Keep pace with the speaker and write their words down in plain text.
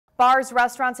Bars,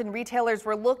 restaurants, and retailers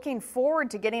were looking forward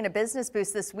to getting a business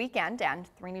boost this weekend, and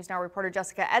 3 News Now reporter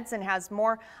Jessica Edson has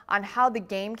more on how the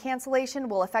game cancellation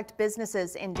will affect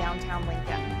businesses in downtown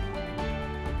Lincoln.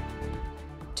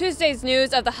 Tuesday's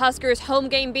news of the Huskers home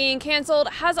game being canceled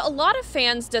has a lot of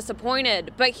fans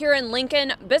disappointed, but here in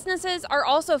Lincoln, businesses are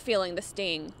also feeling the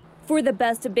sting. For the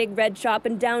Best Big Red Shop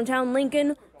in downtown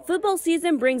Lincoln, football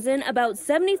season brings in about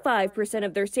 75%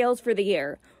 of their sales for the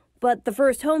year. But the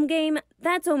first home game,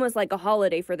 that's almost like a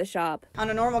holiday for the shop.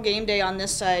 On a normal game day on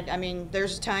this side, I mean,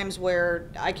 there's times where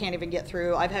I can't even get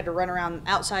through. I've had to run around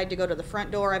outside to go to the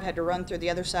front door. I've had to run through the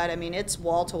other side. I mean, it's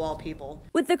wall-to-wall people.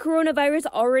 With the coronavirus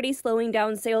already slowing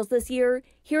down sales this year,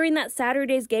 hearing that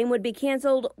Saturday's game would be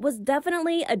canceled was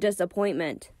definitely a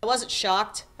disappointment. I wasn't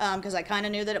shocked because I kind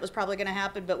of knew that it was probably going to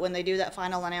happen, but when they do that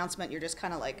final announcement, you're just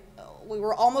kind of like, oh, we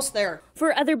were almost there.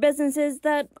 For other businesses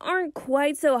that aren't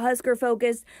quite so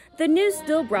Husker-focused, the news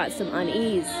still brought some unease.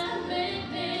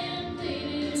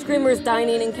 Screamers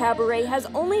Dining and Cabaret has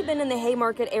only been in the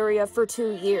Haymarket area for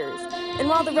 2 years. And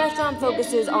while the restaurant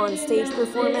focuses on stage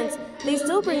performance, they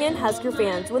still bring in Husker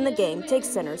fans when the game takes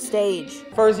center stage.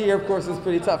 First year, of course, was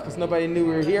pretty tough because nobody knew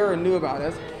we were here or knew about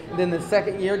us. And then the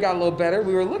second year got a little better.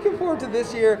 We were looking forward to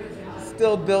this year,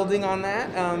 still building on that.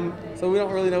 So we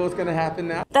don't really know what's going to happen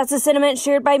now. That's a sentiment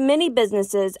shared by many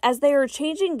businesses as they are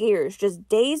changing gears just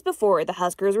days before the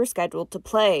Huskers were scheduled to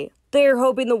play. They are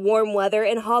hoping the warm weather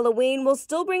and Halloween will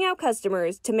still bring out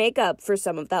customers to make up for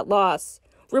some of that loss.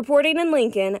 Reporting in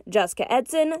Lincoln, Jessica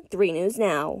Edson, 3 News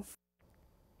Now.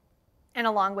 And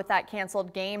along with that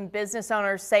canceled game, business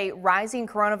owners say rising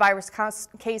coronavirus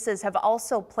cases have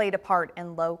also played a part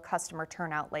in low customer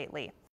turnout lately.